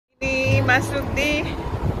ini masuk di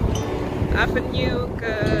avenue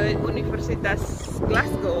ke Universitas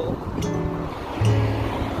Glasgow.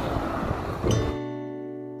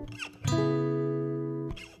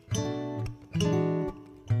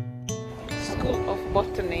 School of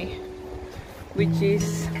Botany, which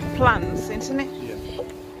is plants, isn't it? Yeah.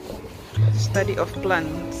 Study of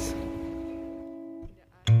plants.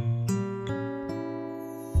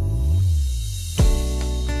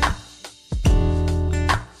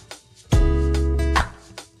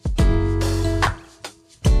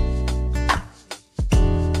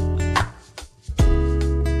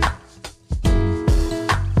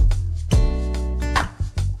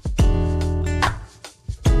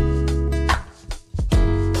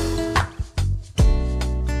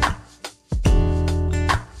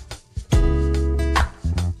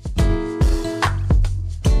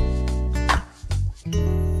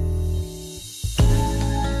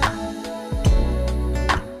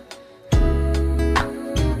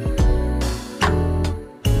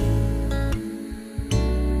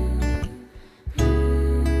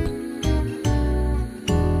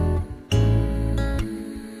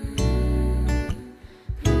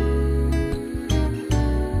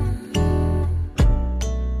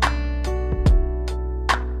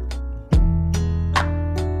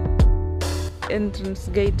 Entrance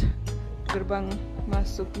gate, gerbang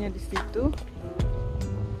masuknya di situ.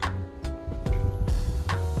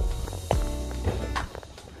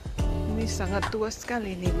 Ini sangat tua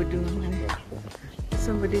sekali nih gedungnya.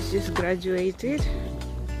 Somebody's just graduated.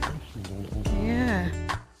 Yeah.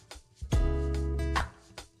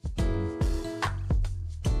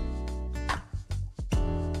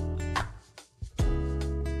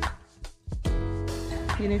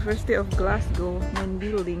 University of Glasgow main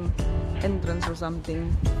building entrance or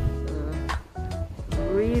something,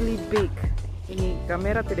 really big. Ini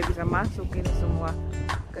kamera tidak bisa masuk, ini semua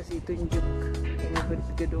kasih tunjuk. Ini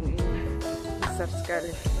gedung ini besar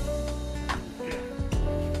sekali.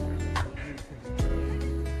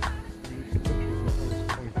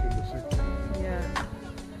 Ya,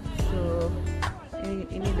 so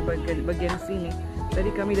ini di bagian sini.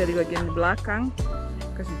 Tadi kami dari bagian belakang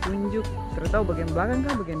kasih tunjuk, tidak tahu bagian belakang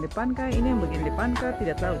kah, bagian depan kah, ini yang bagian depan kah,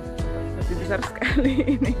 tidak tahu. Tapi besar sekali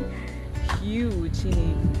ini, huge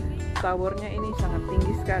ini, towernya ini sangat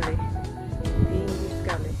tinggi sekali,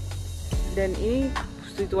 dan ini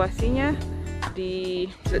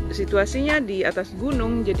situasinya di atas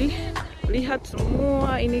gunung, jadi lihat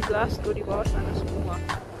semua ini Glasgow di bawah sana semua,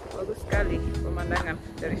 bagus sekali pemandangan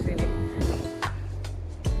dari sini,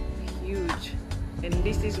 huge, and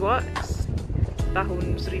this is what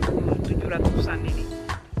tahun 1700-an ini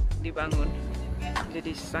dibangun.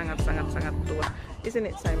 Jadi sangat tua. Isn't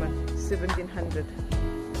it, Simon? 1700.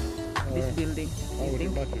 This building. I would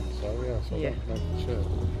imagine so, yeah.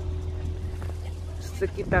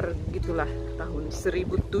 Sekitar gitulah tahun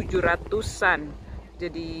 1700-an.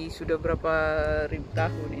 Jadi sudah berapa ribu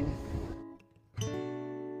tahun ini.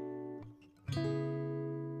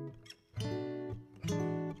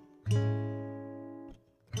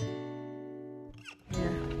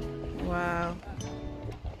 Yeah. Wow.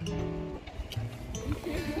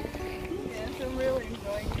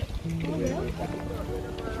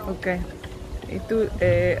 Oke, itu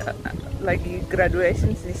lagi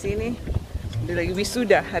graduation di sini, lagi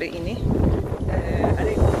wisuda hari ini.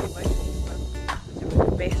 Ada yang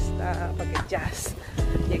pesta pakai jas.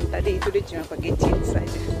 Yang tadi itu dia cuma pakai jeans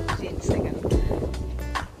saja, jeans dengan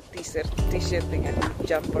t-shirt dengan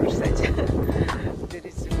jumper saja. Jadi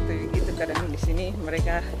seperti itu kadang di sini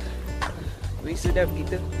mereka wisuda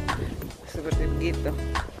begitu, seperti begitu.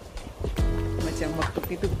 Macam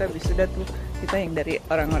waktu itu kita wisuda tuh, kita yang dari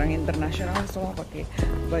orang-orang internasional semua pakai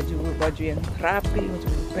baju yang rapi, macam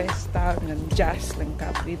pesta dengan jas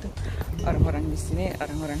lengkap gitu. Orang-orang di sini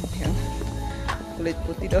orang-orang yang kulit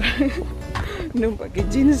putih doang, pakai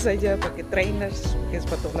jeans saja, pakai trainers, pakai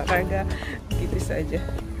sepatu olahraga gitu saja.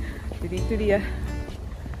 Jadi itu dia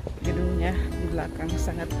gedungnya di belakang,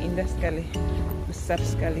 sangat indah sekali, besar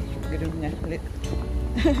sekali gedungnya.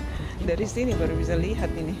 Dari sini baru bisa lihat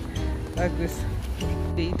ini, bagus.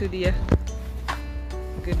 Jadi itu dia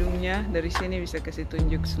gedungnya, dari sini bisa kasih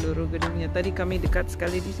tunjuk seluruh gedungnya. Tadi kami dekat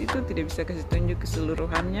sekali di situ, tidak bisa kasih tunjuk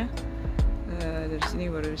keseluruhannya. Dari sini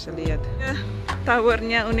baru bisa lihat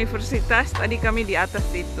towernya universitas. Tadi kami di atas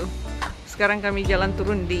itu, sekarang kami jalan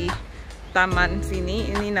turun di taman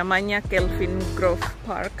sini. Ini namanya Kelvin Grove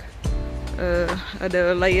Park.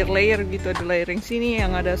 Ada layer-layer gitu, ada layer yang sini,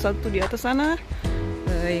 yang ada satu di atas sana,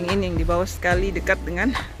 yang ini yang di bawah sekali, dekat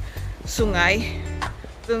dengan sungai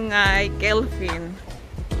Kelvin.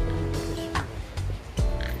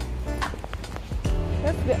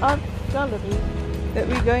 That's the art gallery that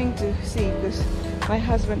we're going to see, because my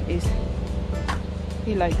husband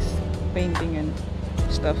he likes painting and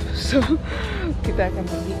stuff. So kita akan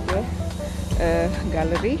pergi ke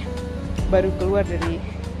galeri, baru keluar dari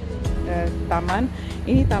taman.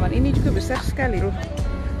 Ini taman ini juga besar sekali loh.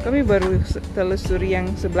 Kami baru telusuri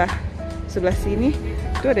yang sebelah sini,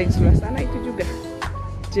 itu ada yang sebelah sana itu juga.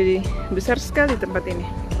 Jadi besar sekali tempat ini.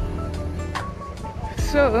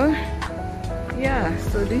 So yeah,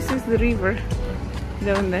 so this is the river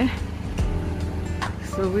down there.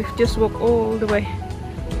 So we've just walked all the way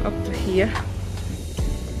up to here.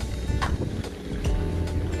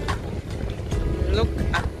 Look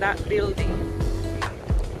at that building.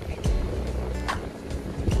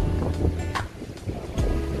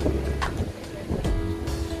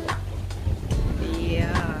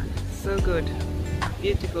 Yeah, so good.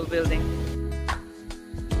 Beautiful building.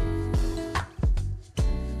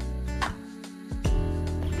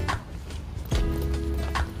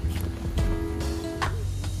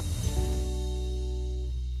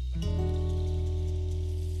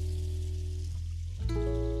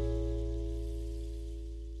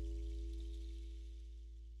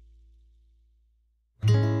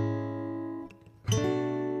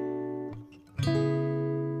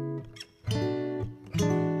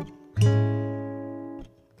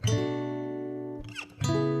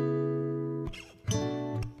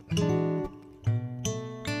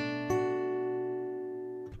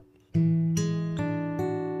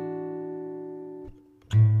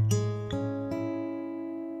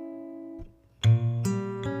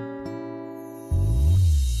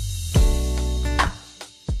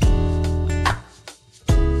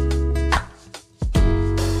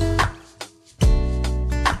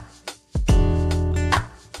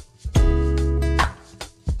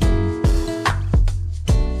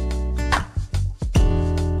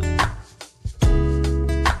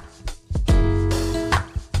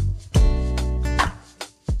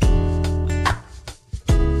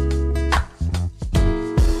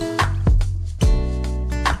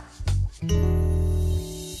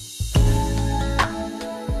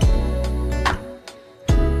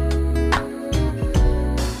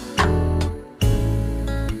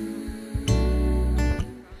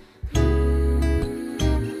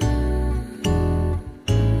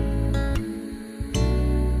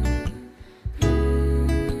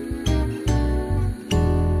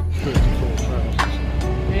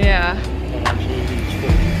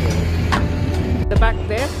 The back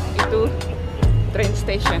there itu train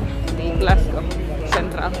station di Glasgow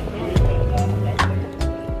Central.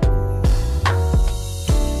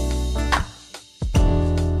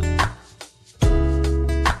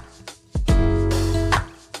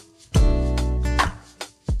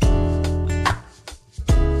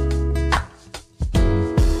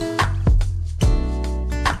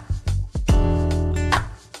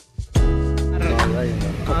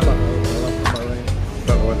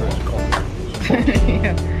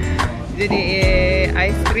 Jadi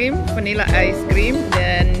ice cream, vanilla ice cream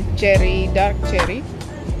dan dark cherry,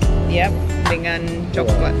 yep, dengan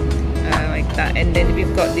coklat, like that. And then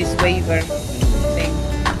we've got this wafer thing,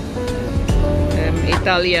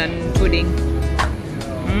 Italian pudding.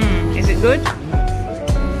 Is it good?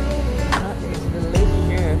 That is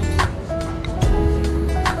delicious.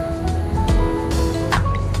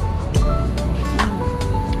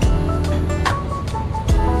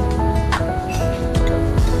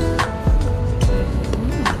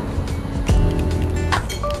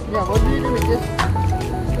 Yeah, what do you do with this?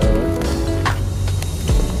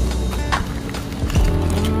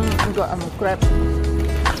 We got crab.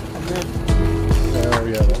 Oh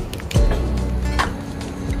yeah.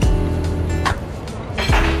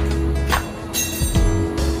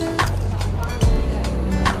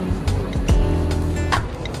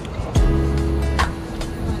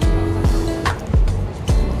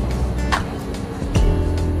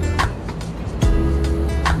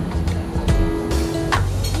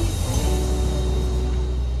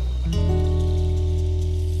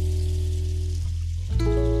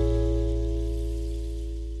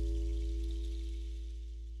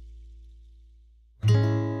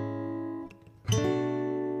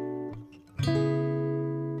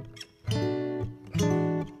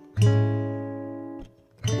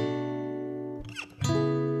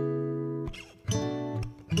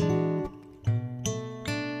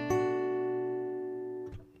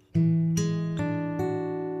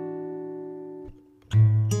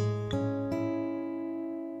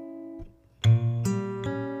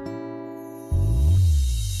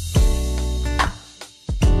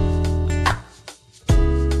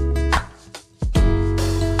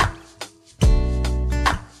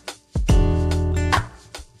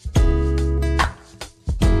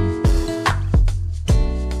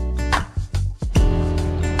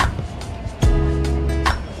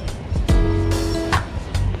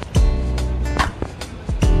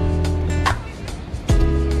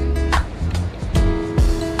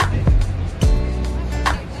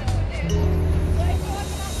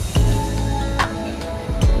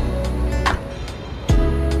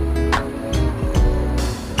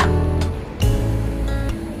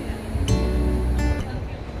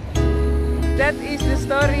 That is the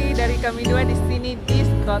story dari kami dua di sini di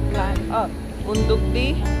Scotland. Oh, untuk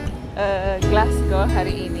di Glasgow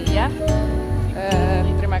hari ini ya.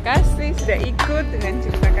 Terima kasih sudah ikut dengan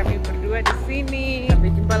cerita kami berdua di sini.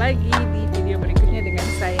 Sampai jumpa lagi di video berikutnya dengan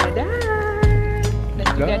saya dan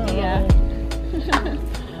juga dia.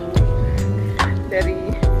 Dari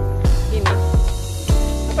ini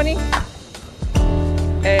apa nih?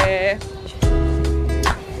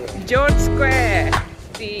 George Square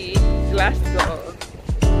di Glasgow.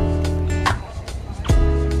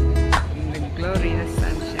 The glorious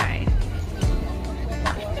sunshine.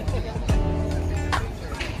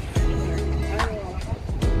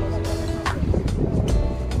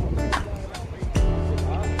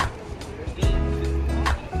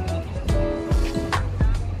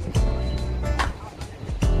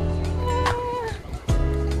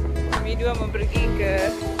 Kami dua mau pergi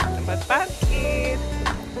ke tempat parkir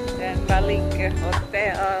dan balik ke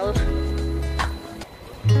hotel.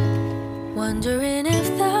 Wondering if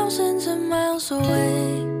thousands of miles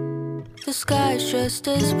away the sky's just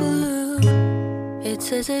as blue. It's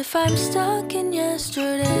as if I'm stuck in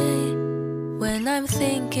yesterday when I'm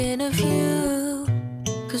thinking of you.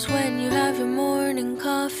 'Cause when you have your morning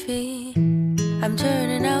coffee, I'm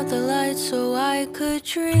turning out the lights so I could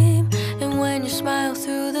dream. And when you smile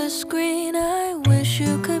through the screen, I wish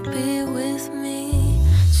you could be with me.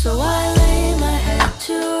 So I lay my head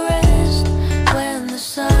to rest when the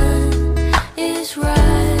sun is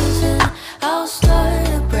rising. I'll start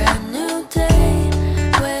a brand new day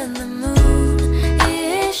when the moon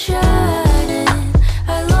is shining.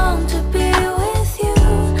 I long to be with you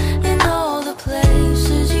in all the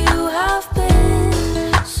places you have been.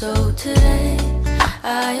 So today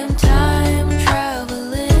I am time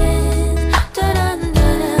traveling.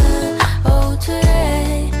 Da-dun-da-da. Oh,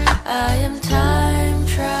 today I am time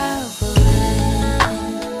traveling.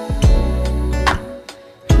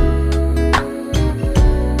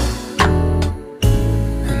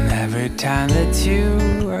 And every time that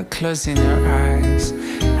you are closing your eyes,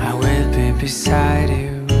 I will be beside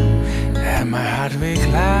you. And my heart will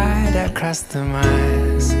glide across the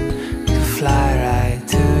miles to fly right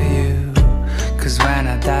to you. 'Cause when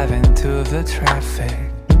I dive into the traffic,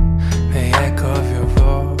 the echo of your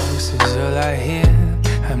voice is all I hear.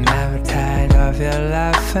 I'm never tired of your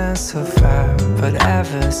laughing so far, but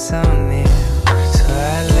ever so near. So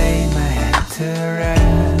I lay my head to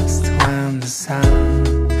rest when the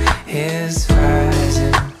sun is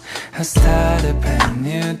rising. I start a brand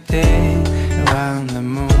new day when the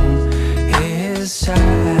moon is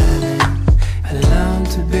shining. I long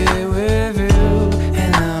to be with you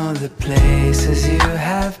in all the places you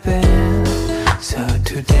have been. So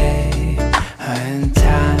today I am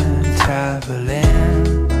time traveling.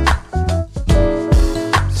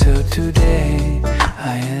 So today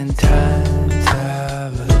I am time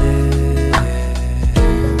traveling.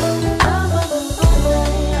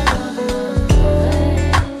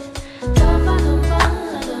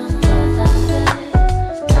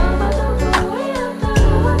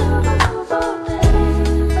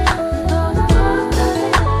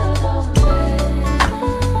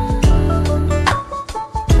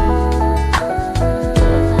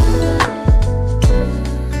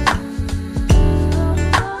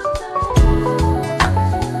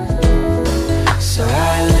 So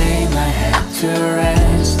I lay my head to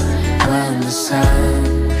rest when the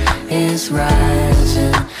sun is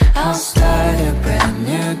rising. I'll start a brand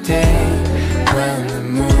new day when the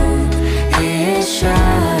moon is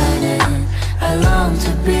shining. I long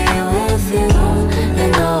to be with you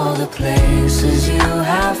in all the places you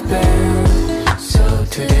have been. So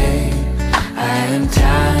today I am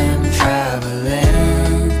time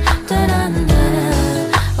traveling.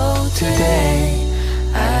 Da-da-da-da. Oh, today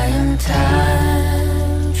I am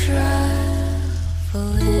time traveling.